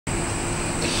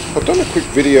I've done a quick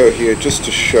video here just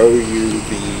to show you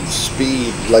the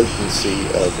speed latency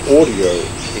of audio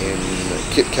in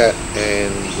KitKat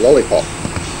and Lollipop.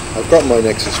 I've got my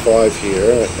Nexus 5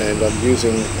 here and I'm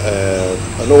using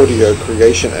an audio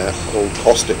creation app called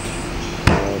Caustic.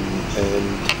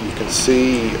 And you can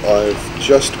see I've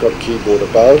just got a keyboard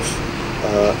above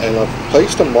and I've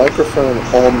placed a microphone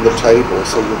on the table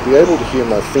so you'll be able to hear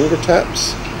my finger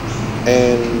taps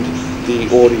and the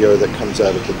audio that comes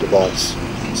out of the device.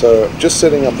 So just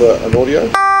setting up an audio.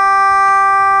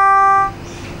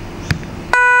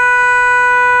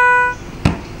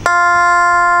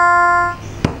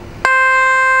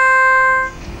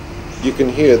 You can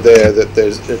hear there that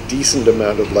there's a decent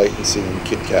amount of latency in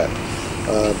KitKat.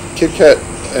 KitKat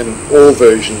and all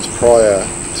versions prior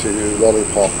to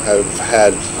Lollipop have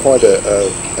had quite a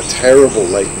terrible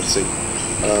latency,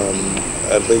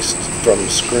 at least from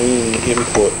screen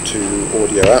input to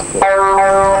audio output.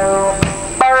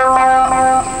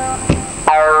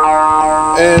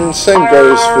 And same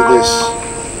goes for this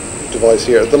device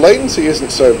here. The latency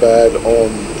isn't so bad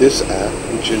on this app,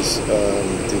 which is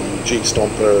the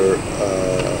G-Stomper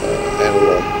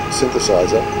analog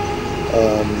synthesizer,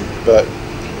 but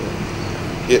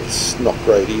it's not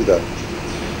great either.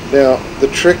 Now, the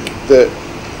trick that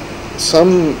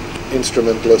some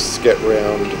instrumentalists get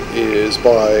around is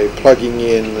by plugging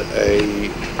in a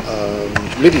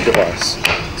MIDI device.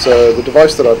 So the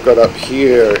device that I've got up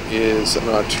here is an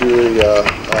Arturia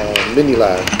mini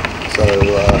lag, so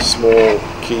a small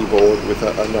keyboard with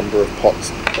a number of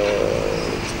pots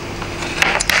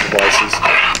devices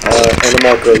and a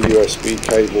micro USB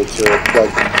cable to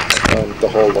plug the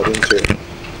whole lot into.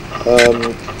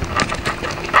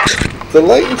 The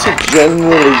latency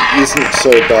generally isn't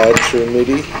so bad through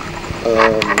MIDI,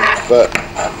 but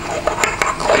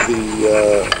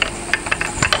the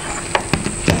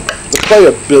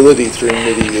playability through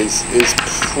MIDI is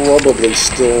probably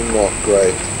still not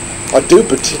great. I do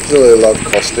particularly love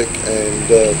Caustic, and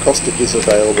Caustic is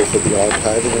available for the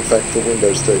iPad and in fact for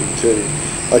Windows 32.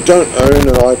 I don't own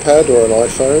an iPad or an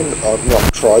iPhone. I've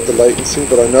not tried the latency,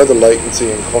 but I know the latency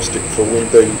in Caustic for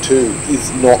Win32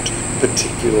 is not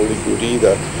particularly good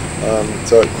either.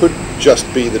 So it could just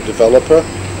be the developer,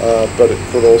 but it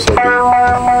could also be...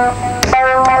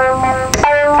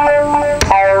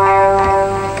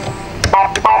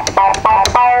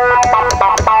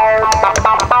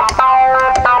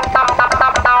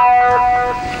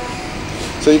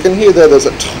 So you can hear there's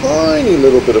a tiny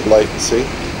little bit of latency,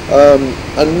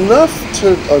 enough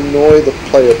to annoy the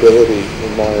playability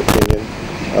in my opinion.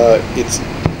 It's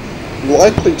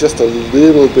likely just a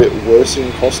little bit worse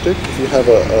in Caustic. If you have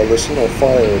a listen, I'll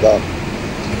fire it up.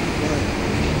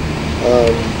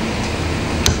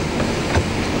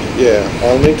 Yeah,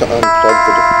 I'll need to unplug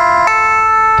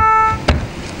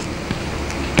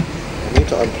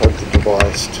the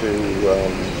device to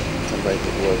make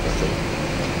it work, I think.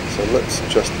 So let's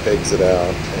just exit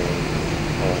out and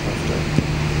I'll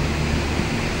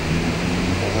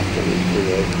have to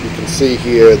recreate. You can see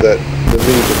here that the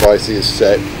MIDI device is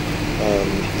set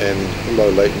and low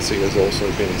latency has also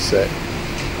been set.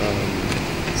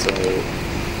 So it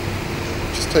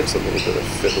just takes a little bit of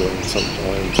fiddling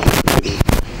sometimes with MIDI.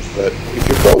 But if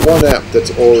you've got one app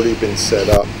that's already been set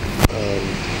up,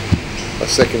 a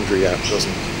secondary app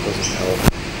doesn't help.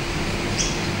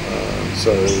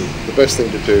 So the best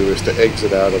thing to do is to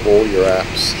exit out of all your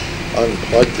apps,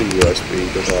 unplug the USB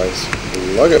device,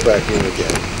 plug it back in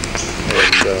again,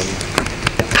 and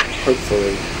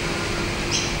hopefully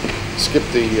skip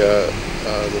the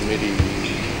MIDI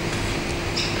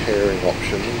pairing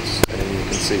options, and you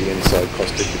can see inside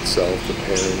Caustic itself the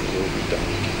pairing will be done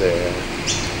there.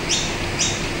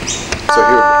 So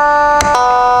here we go.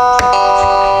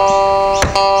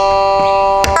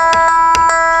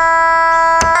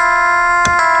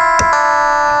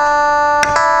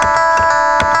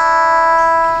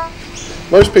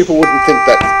 Most people wouldn't think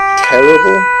that's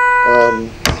terrible.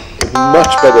 It's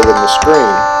much better than the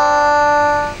screen,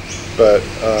 but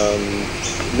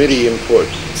MIDI input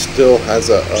still has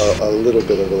a little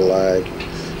bit of a lag.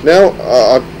 Now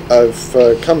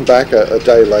I've come back a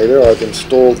day later. I've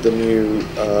installed the new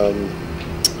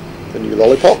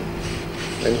Lollipop,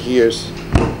 and here's.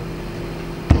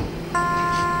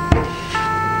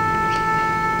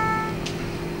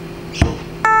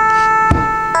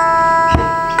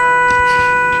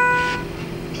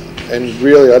 And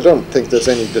really, I don't think there's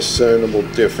any discernible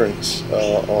difference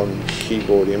on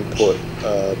keyboard input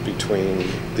between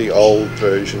the old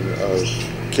version of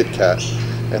KitKat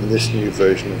and this new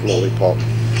version of Lollipop.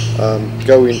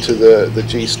 Go into the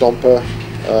G-Stomper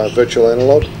virtual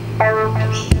analog.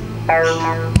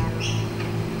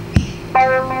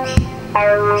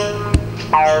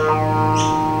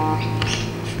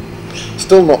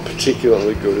 Still not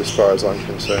particularly good as far as I'm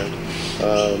concerned.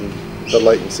 The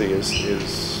latency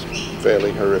is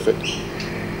fairly horrific.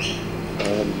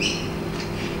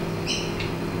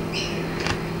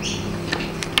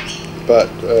 But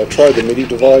try the MIDI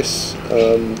device.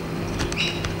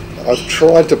 I've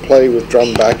tried to play with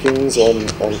drum backings on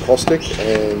Caustic,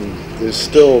 and there's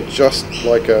still just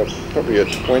like probably a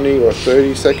 20 or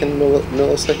 30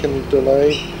 millisecond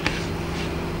delay,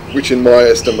 which in my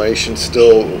estimation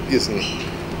still isn't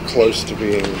close to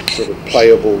being sort of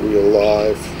playable real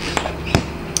live.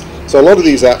 So a lot of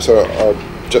these apps are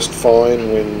just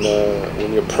fine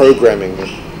when you're programming them,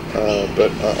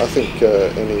 but I think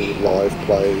any live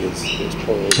play is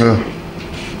probably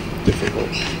difficult.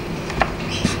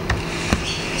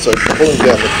 So pulling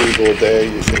down the keyboard there,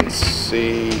 you can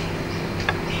see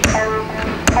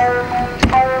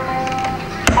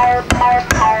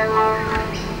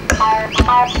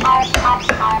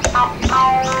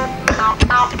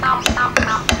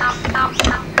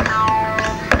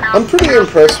I'm pretty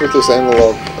impressed with this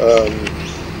analog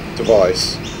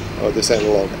device, or this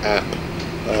analog app.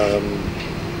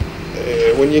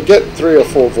 When you get 3 or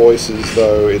 4 voices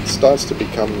though, it starts to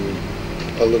become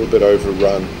a little bit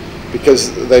overrun,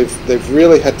 because they've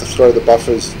really had to throw the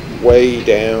buffers way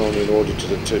down in order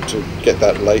to get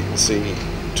that latency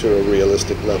to a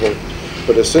realistic level.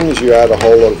 But as soon as you add a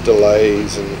whole lot of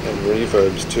delays and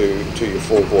reverbs to your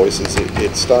 4 voices,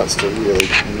 it starts to really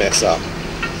mess up.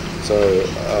 So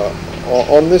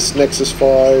on this Nexus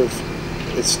 5,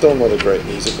 it's still not a great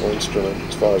musical instrument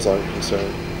as far as I'm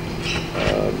concerned.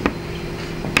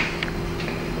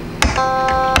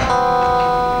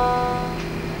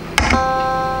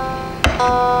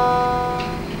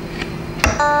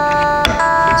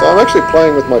 So I'm actually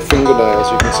playing with my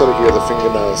fingernails. You can sort of hear the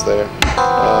fingernails there.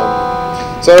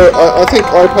 So I think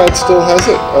iPad still has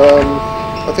it.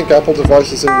 I think Apple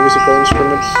devices and musical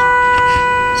instruments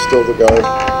still the go.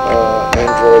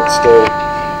 Android still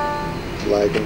lagging.